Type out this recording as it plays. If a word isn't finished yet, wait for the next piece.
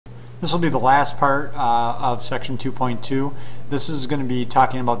This will be the last part of section 2.2. This is going to be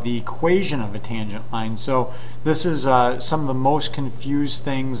talking about the equation of a tangent line. So this is some of the most confused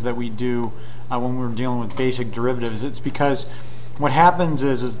things that we do when we're dealing with basic derivatives. It's because what happens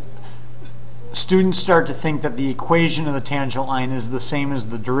is students start to think that the equation of the tangent line is the same as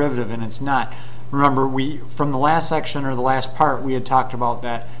the derivative, and it's not. Remember, from the last section or the last part, we had talked about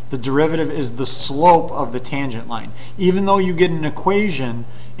that the derivative is the slope of the tangent line. Even though you get an equation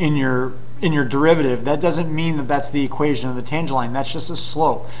in your derivative, that doesn't mean that that's the equation of the tangent line. That's just a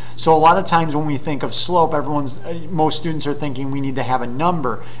slope. So a lot of times when we think of slope, most students are thinking we need to have a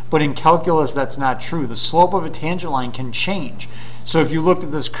number, but in calculus that's not true. The slope of a tangent line can change. So if you looked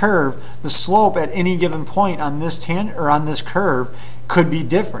at this curve, the slope at any given point on this curve could be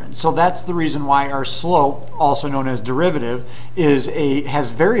different. So that's the reason why our slope, also known as derivative,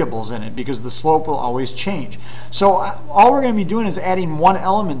 has variables in it, because the slope will always change. So all we're going to be doing is adding one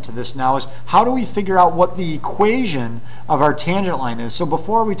element to this now, is how do we figure out what the equation of our tangent line is. So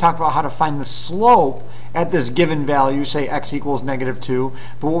before we talked about how to find the slope at this given value, say x equals -2,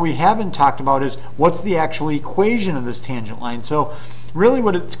 but what we haven't talked about is what's the actual equation of this tangent line. So really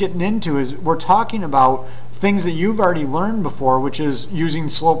what it's getting into is we're talking about things that you've already learned before, which is using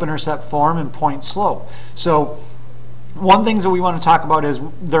slope-intercept form and point slope. So one thing that we want to talk about is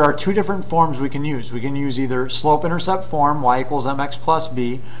there are two different forms we can use. We can use either slope-intercept form, y equals mx plus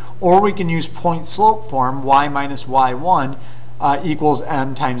b, or we can use point slope form, y minus y1 equals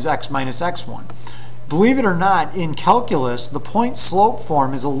m times x minus x1. Believe it or not, in calculus, the point slope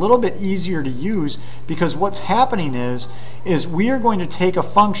form is a little bit easier to use, because what's happening is we are going to take a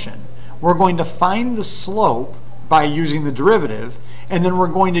function. We're going to find the slope by using the derivative, and then we're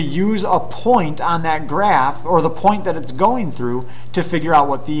going to use a point on that graph, or the point that it's going through, to figure out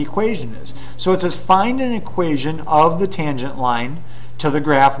what the equation is. So it says find an equation of the tangent line to the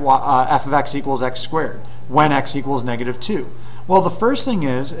graph f of x equals x squared when x equals -2. Well, the first thing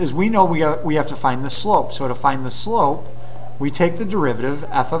is we know we have to find the slope. So to find the slope, we take the derivative,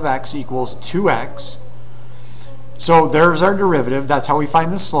 f of x equals 2x. So there's our derivative. That's how we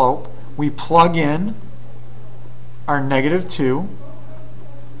find the slope. We plug in our -2.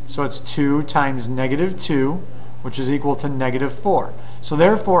 So it's 2 times -2, which is equal to -4. So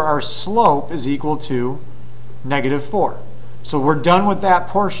therefore, our slope is equal to -4. So we're done with that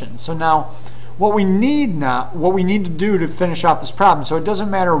portion. So now, what we need to do to finish off this problem, so it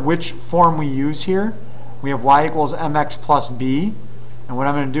doesn't matter which form we use here. We have y equals mx plus b, and what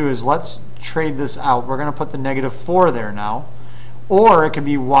I'm going to do is let's trade this out. We're going to put the -4 there now, or it could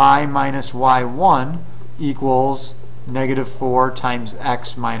be y minus y1 equals -4 times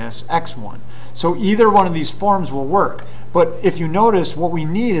x minus x1. So either one of these forms will work. But if you notice, what we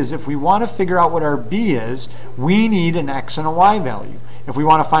need is, if we want to figure out what our b is, we need an x and a y value. If we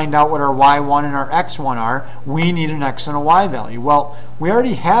want to find out what our y1 and our x1 are, we need an x and a y value. Well, we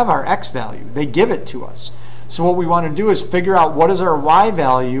already have our x value. They give it to us. So what we want to do is figure out what is our y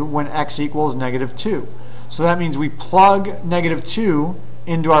value when x equals -2. So that means we plug -2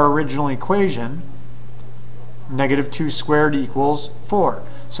 into our original equation. -2 squared equals 4.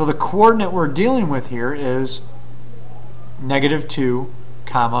 So the coordinate we're dealing with here is -2,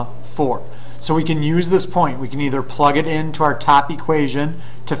 4. So we can use this point. We can either plug it into our top equation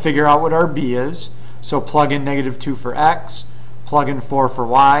to figure out what our b is. So plug in -2 for x, plug in 4 for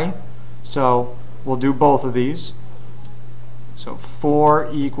y. So we'll do both of these. So 4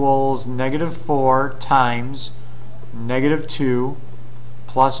 equals -4 times -2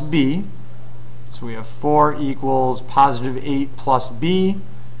 plus b. So we have 4 equals +8 plus b.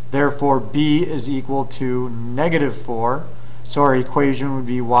 Therefore, b is equal to -4. So our equation would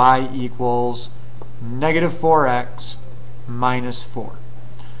be y equals -4x minus 4.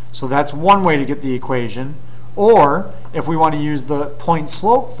 So that's one way to get the equation. Or, if we want to use the point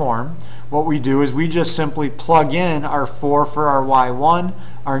slope form, what we do is we just simply plug in our 4 for our y1,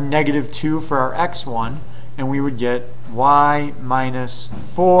 our -2 for our x1, and we would get y minus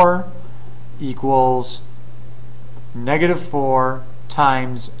 4 equals -4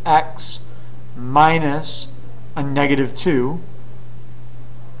 times x minus a -2.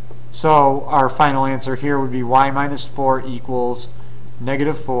 So our final answer here would be y minus 4 equals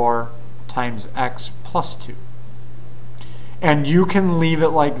 -4 times x plus 2. And you can leave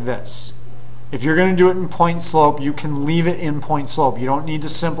it like this. If you're going to do it in point slope, you can leave it in point slope. You don't need to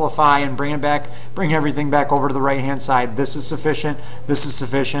simplify and bring everything back over to the right-hand side. This is sufficient. This is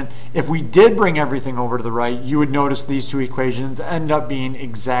sufficient. If we did bring everything over to the right, you would notice these two equations end up being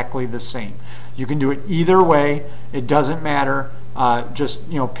exactly the same. You can do it either way. It doesn't matter. Just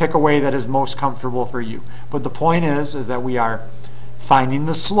pick a way that is most comfortable for you. But the point is that we are finding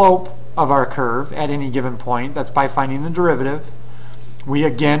the slope of our curve at any given point. That's by finding the derivative. We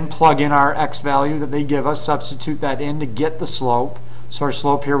again plug in our x value that they give us, substitute that in to get the slope. So our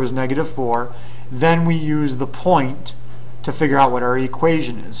slope here was -4. Then we use the point to figure out what our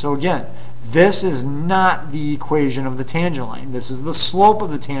equation is. So again, this is not the equation of the tangent line. This is the slope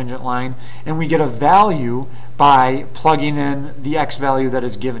of the tangent line, and we get a value by plugging in the x value that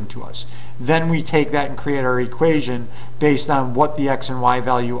is given to us. Then we take that and create our equation based on what the x and y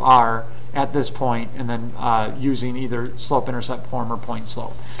value are at this point, and then using either slope-intercept form or point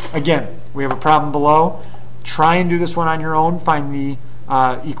slope. Again, we have a problem below. Try and do this one on your own. Find the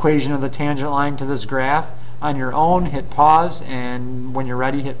equation of the tangent line to this graph on your own. Hit pause, and when you're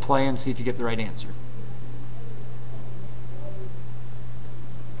ready, hit play and see if you get the right answer.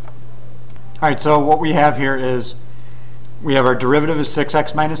 All right, so what we have here is we have our derivative is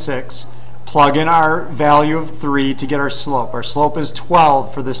 6x minus 6. Plug in our value of 3 to get our slope. Our slope is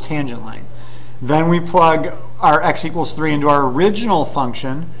 12 for this tangent line. Then we plug our x equals 3 into our original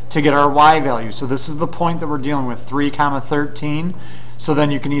function to get our y value. So this is the point that we're dealing with, 3, 13. So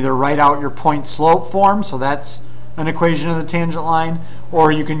then you can either write out your point slope form, so that's an equation of the tangent line,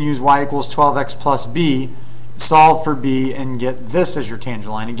 or you can use y equals 12x plus b, solve for b, and get this as your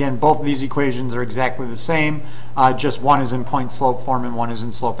tangent line. Again, both of these equations are exactly the same, just one is in point slope form and one is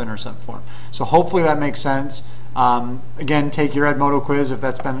in slope intercept form. So hopefully that makes sense. Again, take your Edmodo quiz if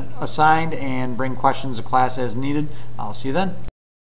that's been assigned and bring questions to class as needed. I'll see you then.